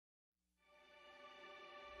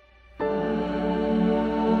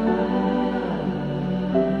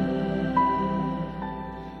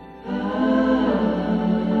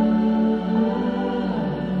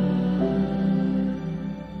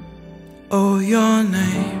your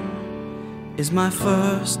name is my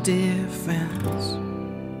first defense,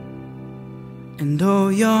 and oh,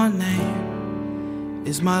 your name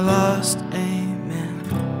is my last amen.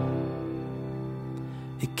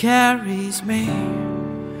 It carries me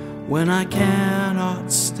when I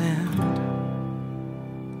cannot stand.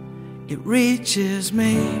 It reaches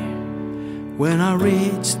me when I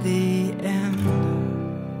reach the end.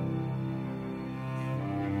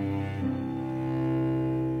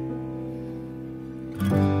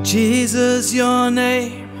 Jesus, your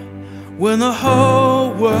name, when the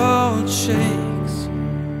whole world shakes.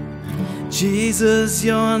 Jesus,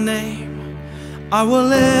 your name, I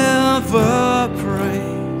will ever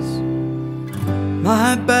praise.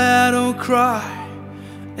 My battle cry,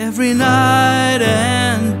 every night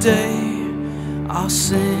and day, I'll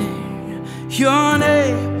sing your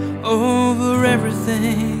name over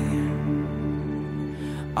everything.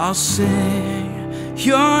 I'll sing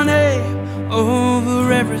your name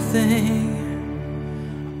over everything.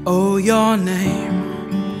 Oh, your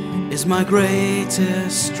name is my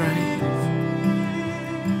greatest strength.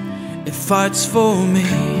 It fights for me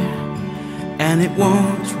and it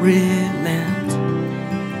won't relent.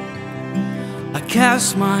 I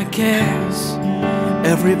cast my cares,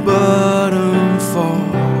 every burden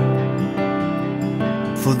fall,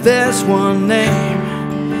 for there's one name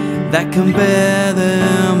that can bear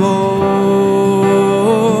them all.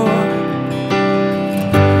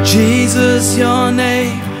 Jesus, your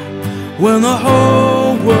name, when the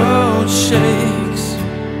whole world shakes.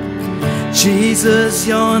 Jesus,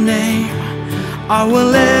 your name, I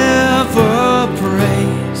will ever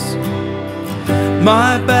praise.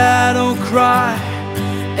 My battle cry,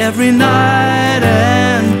 every night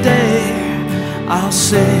and day, I'll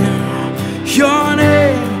sing your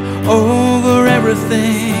name over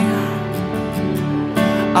everything.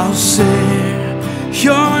 I'll sing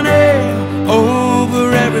your name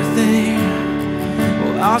over everything.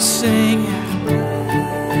 Oh, I'll sing.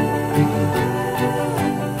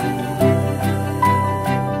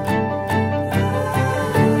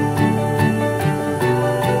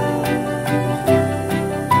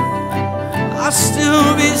 I'll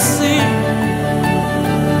still be singing.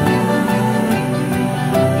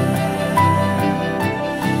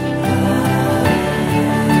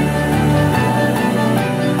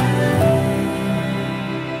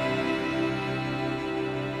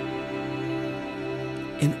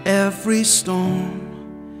 In every storm,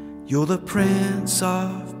 you're the Prince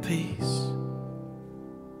of Peace,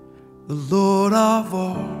 the Lord of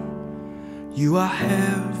all, you are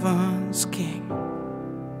heaven's King.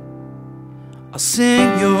 I'll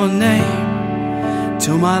sing your name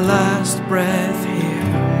till my last breath here.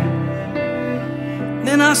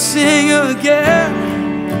 Then I'll sing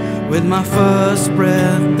again with my first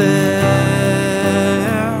breath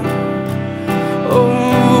there. Oh,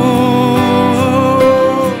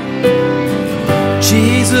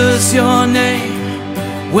 Jesus, your name,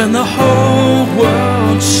 when the whole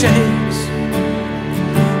world shakes.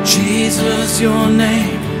 Jesus, your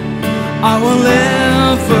name, I will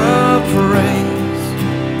ever praise.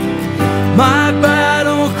 My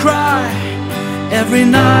battle cry, every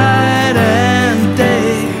night and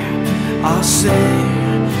day, I'll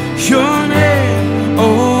sing your name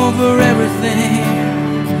over everything.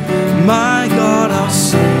 My God, I'll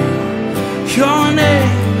sing your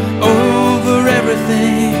name over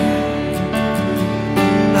everything.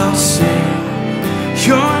 I'll sing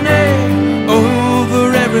your name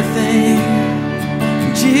over everything.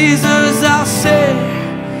 Jesus, I'll say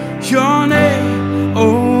your name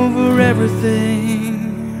over everything.